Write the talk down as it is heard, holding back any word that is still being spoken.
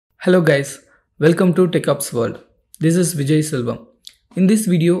Hello guys, welcome to Techopsworld. This is Vijay Silvam. In this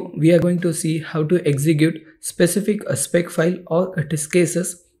video, we are going to see how to execute specific spec file or test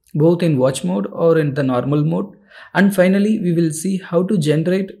cases both in watch mode or in the normal mode. And finally, we will see how to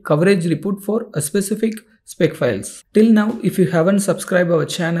generate coverage report for a specific spec files. Till now, if you haven't subscribed our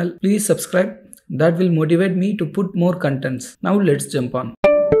channel, please subscribe. That will motivate me to put more contents. Now let's jump on.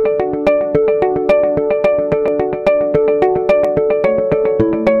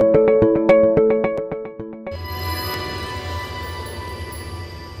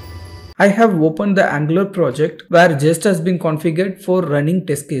 I have opened the Angular project where JEST has been configured for running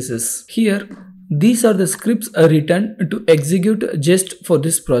test cases. Here, these are the scripts written to execute JEST for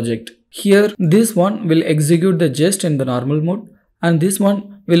this project. Here, this one will execute the JEST in the normal mode and this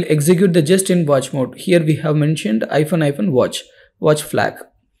one will execute the JEST in watch mode. Here we have mentioned watch flag.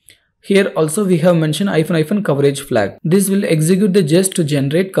 Here also we have mentioned coverage flag. This will execute the JEST to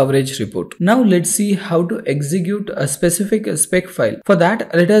generate coverage report. Now let's see how to execute a specific spec file. For that,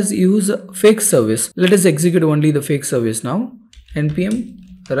 let us use fake service. Let us execute only the fake service now. npm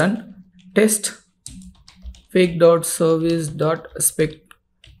run test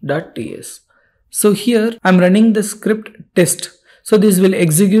fake.service.spec.ts. So here I'm running the script test. So this will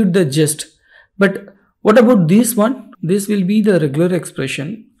execute the JEST. But what about this one? This will be the regular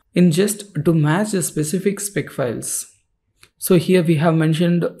expression in JEST to match the specific spec files. So here we have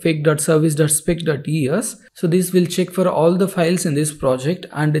mentioned fake.service.spec.ts. So this will check for all the files in this project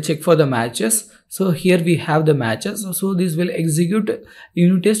and check for the matches. So here we have the matches. So this will execute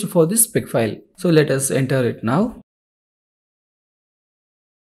unit test for this spec file. So let us enter it now.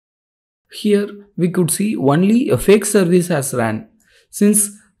 Here we could see only a fake service has ran.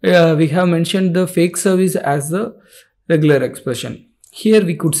 Since we have mentioned the fake service as the regular expression. Here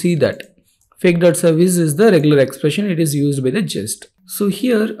we could see that fake.service is the regular expression, it is used by the JEST. So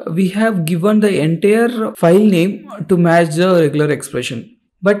here we have given the entire file name to match the regular expression.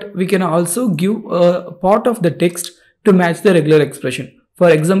 But we can also give a part of the text to match the regular expression. For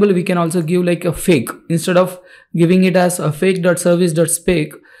example, we can also give like a fake. Instead of giving it as a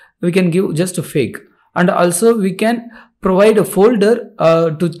fake.service.spec, we can give just a fake. And also we can provide a folder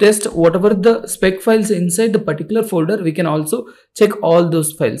to test whatever the spec files inside the particular folder. We can also check all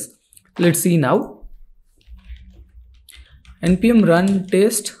those files. Let's see now. npm run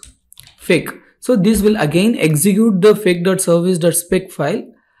test fake. So this will again execute the fake.service.spec file,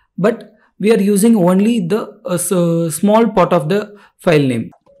 but we are using only the small part of the file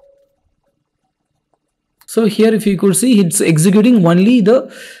name. So here if you could see, it's executing only the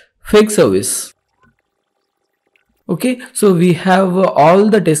fake service. Okay, so we have all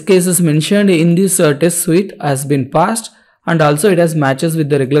the test cases mentioned in this test suite has been passed, and also it has matches with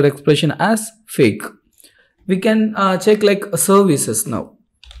the regular expression as fake. We can check like services now.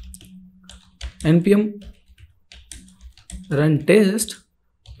 npm run test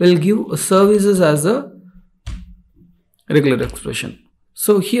will give services as a regular expression.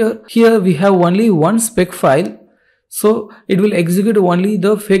 So here we have only one spec file. So it will execute only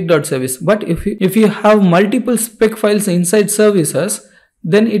the fake.service. But if you have multiple spec files inside services,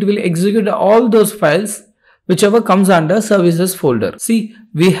 then it will execute all those files whichever comes under services folder. See,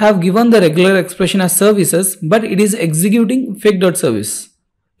 we have given the regular expression as services, but it is executing fake.service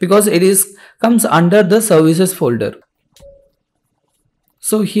because it comes under the services folder.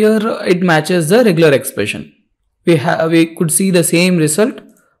 So here it matches the regular expression. We could see the same result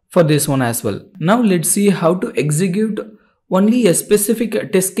for this one as well. Now let's see how to execute only a specific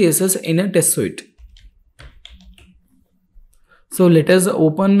test cases in a test suite. So let us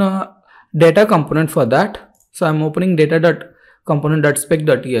open a data component for that. So I'm opening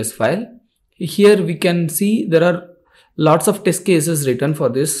data.component.spec.ts file. Here we can see there are lots of test cases written for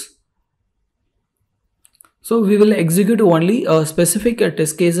this. So we will execute only a specific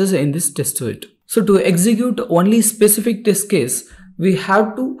test cases in this test suite. So to execute only specific test case, we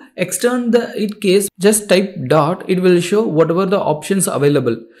have to extend the it case. Just type dot, it will show whatever the options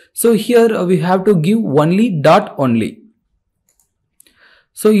available. So here we have to give only dot only.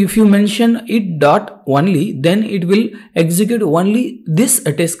 So if you mention it dot only, then it will execute only this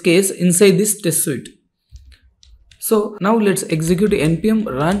test case inside this test suite. So now let's execute npm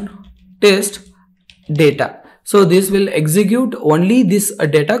run test data. So this will execute only this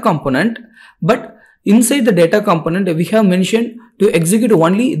data component, but inside the data component we have mentioned to execute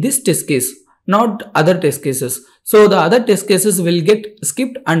only this test case, not other test cases. So the other test cases will get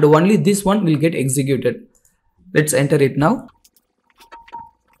skipped and only this one will get executed. Let's enter it now.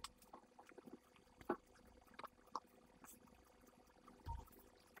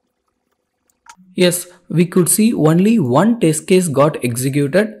 Yes, we could see only one test case got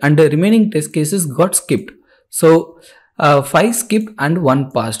executed and the remaining test cases got skipped. So 5 skipped and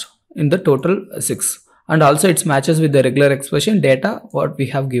 1 passed, in the total 6. And also it matches with the regular expression data what we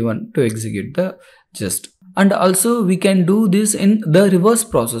have given to execute the JEST. And also we can do this in the reverse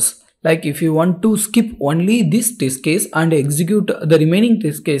process. Like if you want to skip only this test case and execute the remaining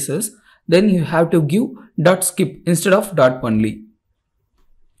test cases, then you have to give .skip instead of .only.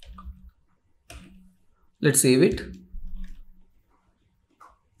 Let's save it.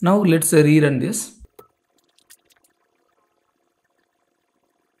 Now let's rerun this.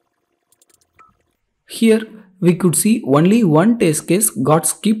 Here we could see only one test case got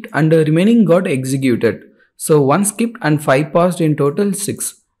skipped and the remaining got executed. So 1 skipped and 5 passed, in total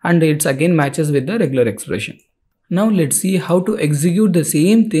 6, and it again matches with the regular expression. Now let's see how to execute the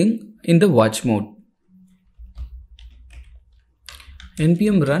same thing in the watch mode.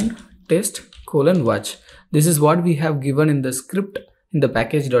 npm run test:watch. This is what we have given in the script in the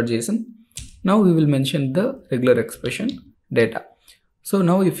package.json. Now we will mention the regular expression data. So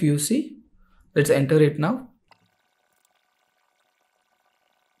now if you see, let's enter it now.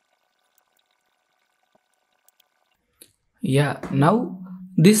 Yeah, now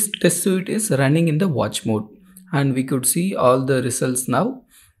this test suite is running in the watch mode and we could see all the results now.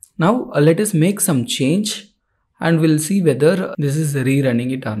 Now let us make some change and we'll see whether this is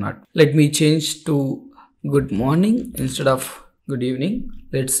rerunning it or not. Let me change to good morning instead of good evening.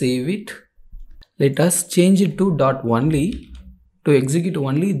 Let's save it. Let us change it to .only to execute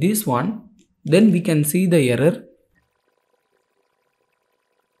only this one. Then we can see the error.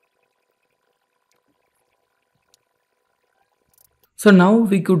 So now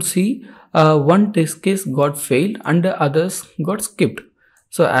we could see one test case got failed and the others got skipped.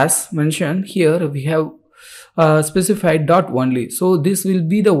 So as mentioned here, we have specified .only. So this will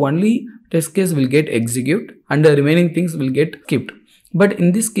be the only test case will get executed and the remaining things will get skipped. But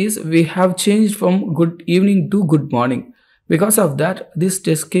in this case, we have changed from good evening to good morning. Because of that, this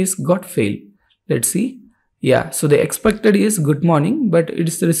test case got failed. Let's see. Yeah, so the expected is good morning, but it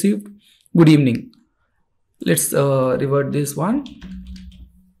is received good evening. Let's revert this one.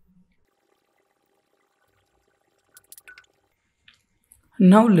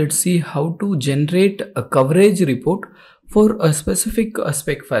 Now let's see how to generate a coverage report for a specific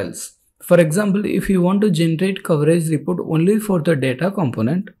spec files. For example, if you want to generate coverage report only for the data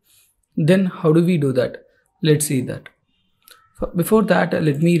component, then how do we do that? Let's see that. Before that,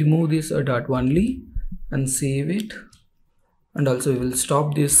 let me remove this .only and save it. And also we will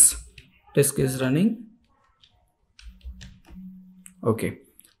stop this test case running. Okay.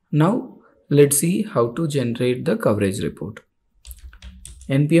 Now let's see how to generate the coverage report.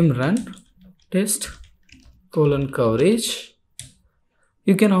 npm run test:coverage.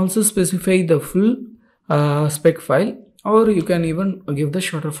 You can also specify the full spec file, or you can even give the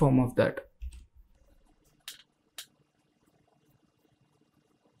shorter form of that.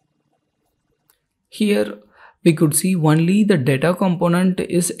 Here we could see only the data component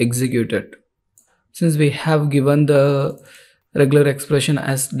is executed. Since we have given the regular expression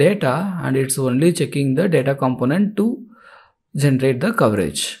as data and it's only checking the data component to generate the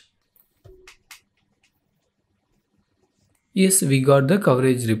coverage. Yes, we got the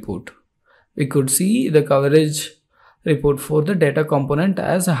coverage report. We could see the coverage report for the data component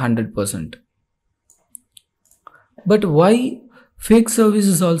as 100%. But why fake service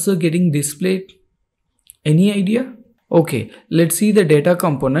is also getting displayed? Any idea? Okay, let's see the data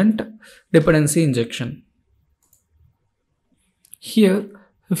component dependency injection. Here,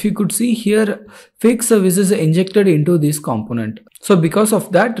 if you could see here, fake service is injected into this component. So because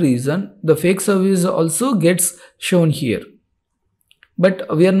of that reason, the fake service also gets shown here. But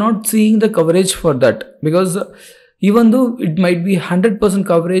we are not seeing the coverage for that, because even though it might be 100%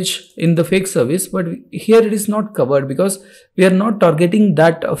 coverage in the fake service, but here it is not covered because we are not targeting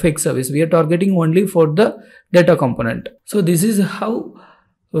that fake service. We are targeting only for the data component. So this is how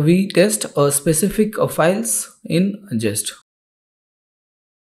we test specific files in JEST.